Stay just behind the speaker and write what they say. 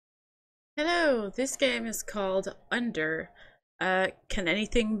Hello, this game is called Under. Can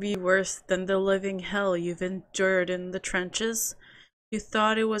anything be worse than the living hell you've endured in the trenches? You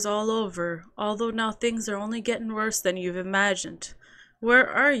thought it was all over, although now things are only getting worse than you've imagined. Where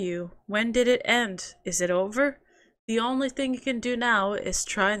are you? When did it end? Is it over? The only thing you can do now is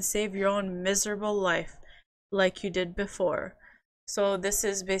try and save your own miserable life, like you did before. So this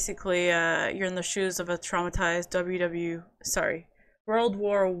is basically you're in the shoes of a traumatized World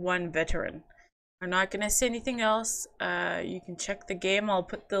War One veteran. I'm not gonna say anything else. You can check the game. I'll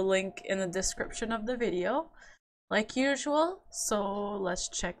put the link in the description of the video, like usual. So let's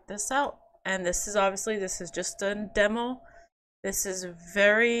check this out. And this is just a demo. This is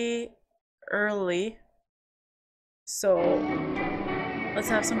very early, so let's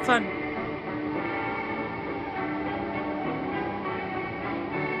have some fun.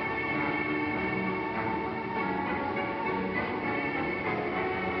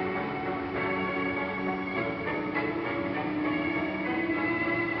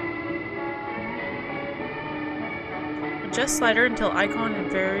 Adjust slider until icon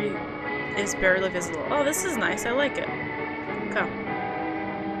is barely visible. Oh, this is nice. I like it. Okay.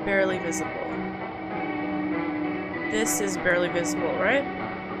 Barely visible. This is barely visible, right?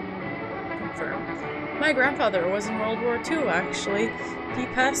 Confirm. My grandfather was in World War II, actually. He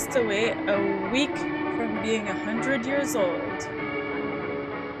passed away a week from being 100 years old.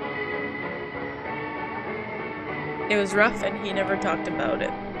 It was rough and he never talked about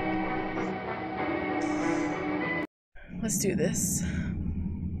it. Let's do this.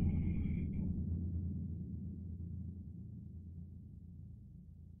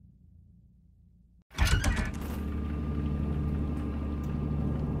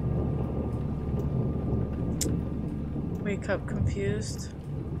 Wake up confused.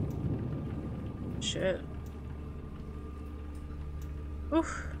 Shit.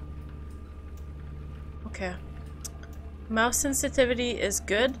 Oof. Okay. Mouse sensitivity is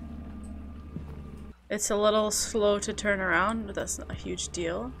good. It's a little slow to turn around, but that's not a huge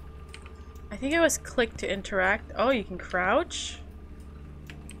deal. I think it was click to interact. Oh, you can crouch?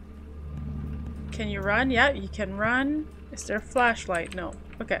 Can you run? Yeah, you can run. Is there a flashlight? No.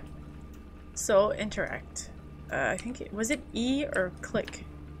 Okay. So, interact. I think was it E or click?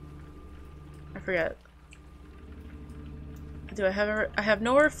 I forget. I have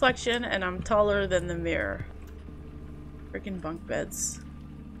no reflection and I'm taller than the mirror. Freaking bunk beds.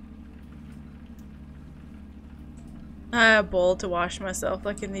 I have a bowl to wash myself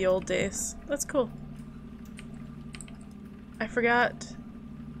like in the old days. That's cool. I forgot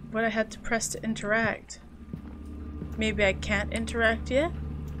what I had to press to interact. Maybe I can't interact yet?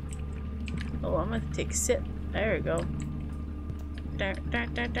 Oh, I'm gonna take a sip. There we go.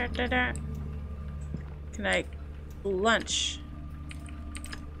 Can I lunch?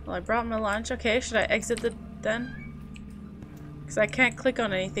 Well, I brought my lunch. Okay, should I exit the den? Because I can't click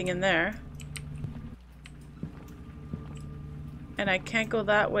on anything in there. And I can't go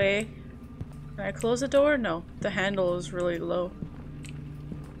that way. Can I close the door? No. The handle is really low.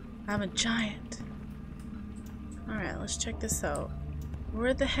 I'm a giant. Alright, let's check this out.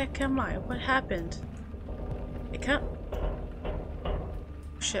 Where the heck am I? What happened? I can't...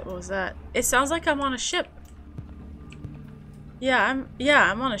 Shit, what was that? It sounds like I'm on a ship. Yeah,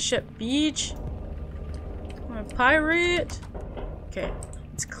 I'm on a ship. Beach. I'm a pirate. Okay,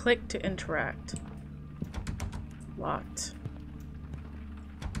 let's click to interact. Locked.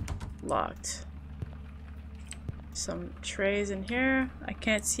 Locked. Some trays in here. I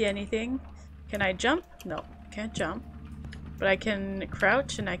can't see anything. Can I jump? No, can't jump. But I can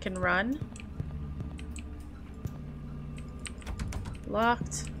crouch and I can run.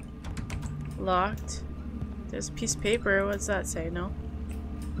 Locked. Locked. There's a piece of paper. What's that say? No?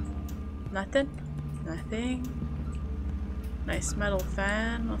 Nothing? Nothing. Nice metal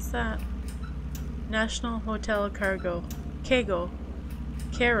fan. What's that? National Hotel Cargo. Cago.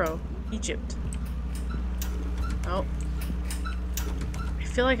 Cairo. Egypt. Oh. I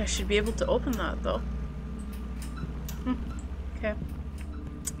feel like I should be able to open that though. Okay.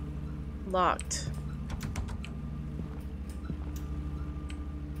 Locked.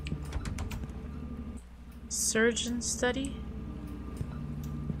 Surgeon study?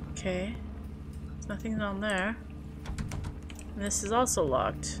 Okay. There's nothing on there. And this is also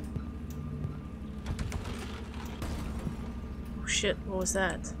locked. Oh shit, what was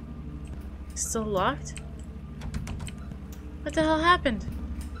that? Still locked? What the hell happened?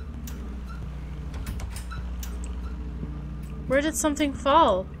 Where did something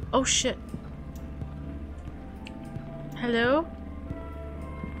fall? Oh shit. Hello?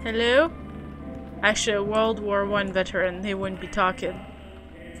 Hello? Actually, a World War I veteran, they wouldn't be talking.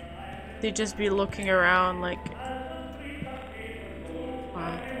 They'd just be looking around like...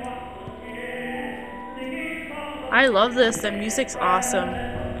 Wow. I love this. The music's awesome.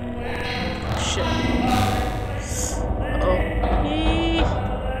 Shit. Uh-oh. Eee.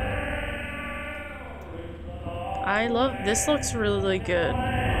 I love... This looks really good.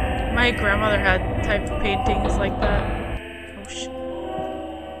 My grandmother had type of paintings like that. Oh shit.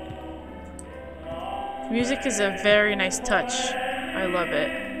 Music is a very nice touch. I love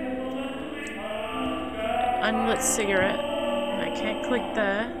it. Unlit cigarette. I can't click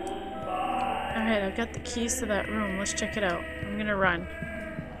that. Alright, I've got the keys to that room. Let's check it out. I'm gonna run.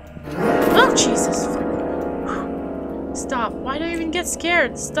 Oh, Jesus! Stop. Why do I even get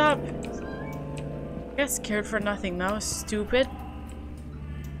scared? Stop. I got scared for nothing. That was stupid.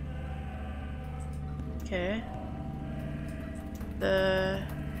 Okay. The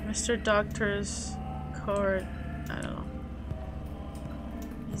Mr. Doctor's card. I don't know.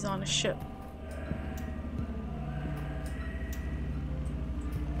 He's on a ship.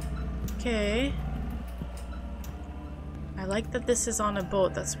 Okay. I like that this is on a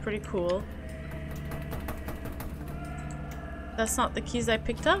boat. That's pretty cool. That's not the keys I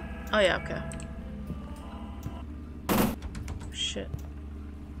picked up? Oh yeah, okay. Oh, shit.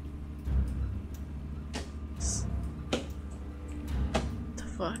 The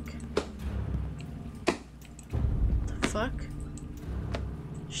fuck? The fuck?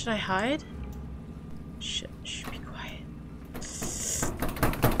 Should I hide? Shit, shh, be quiet.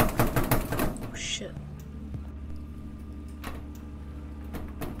 Oh shit.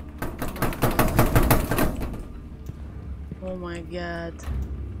 Oh my god.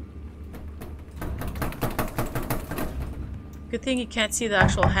 Good thing you can't see the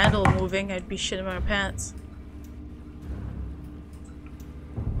actual handle moving. I'd be shitting my pants.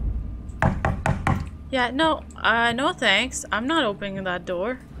 Yeah, no, no thanks. I'm not opening that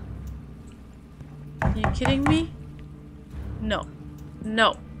door. Are you kidding me? No.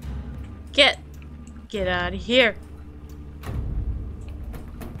 No. Get out of here.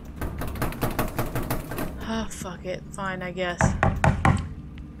 Ah, fuck it. Fine, I guess.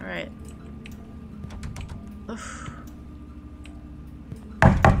 Alright.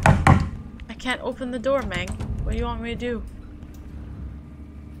 I can't open the door, Meg. What do you want me to do?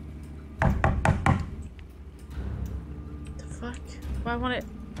 The fuck? Why want it?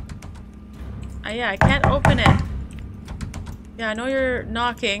 Yeah, I can't open it. Yeah, I know you're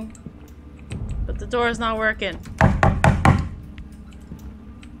knocking, but the door is not working.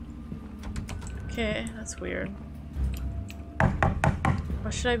 Okay, that's weird.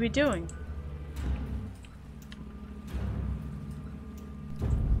 What should I be doing?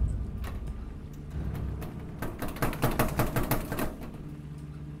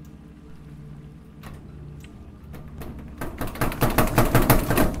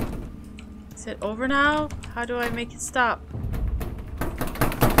 Is it over now? How do I make it stop?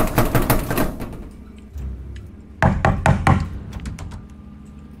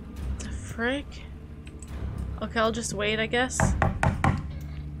 The frick? Okay, I'll just wait, I guess.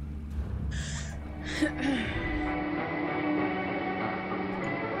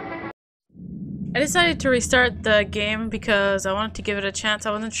 I decided to restart the game because I wanted to give it a chance.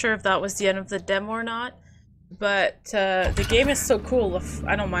 I wasn't sure if that was the end of the demo or not. But the game is so cool, if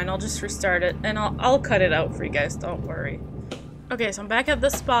I don't mind, I'll just restart it. And I'll cut it out for you guys, don't worry. Okay, so I'm back at the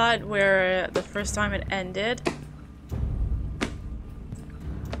spot where the first time it ended.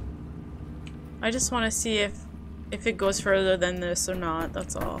 I just want to see if it goes further than this or not,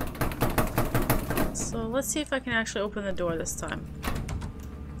 that's all. So let's see if I can actually open the door this time.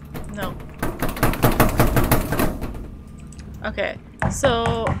 No. Okay,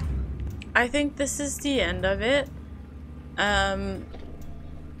 so I think this is the end of it.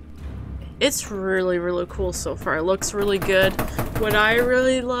 It's really cool so far. It looks really good. What I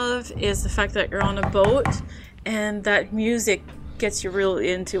really love is the fact that you're on a boat and that music gets you really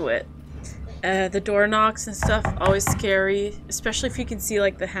into it. The door knocks and stuff, always scary, especially if you can see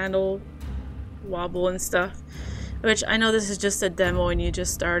like the handle wobble and stuff. Which I know this is just a demo and you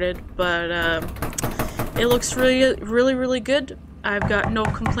just started, but it looks really good. I've got no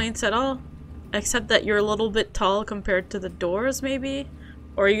complaints at all, except that you're a little bit tall compared to the doors, maybe,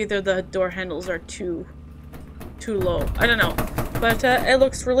 or either the door handles are too low. I don't know, but it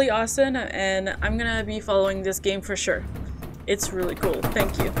looks really awesome, and I'm gonna be following this game for sure. It's really cool.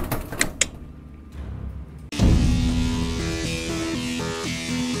 Thank you.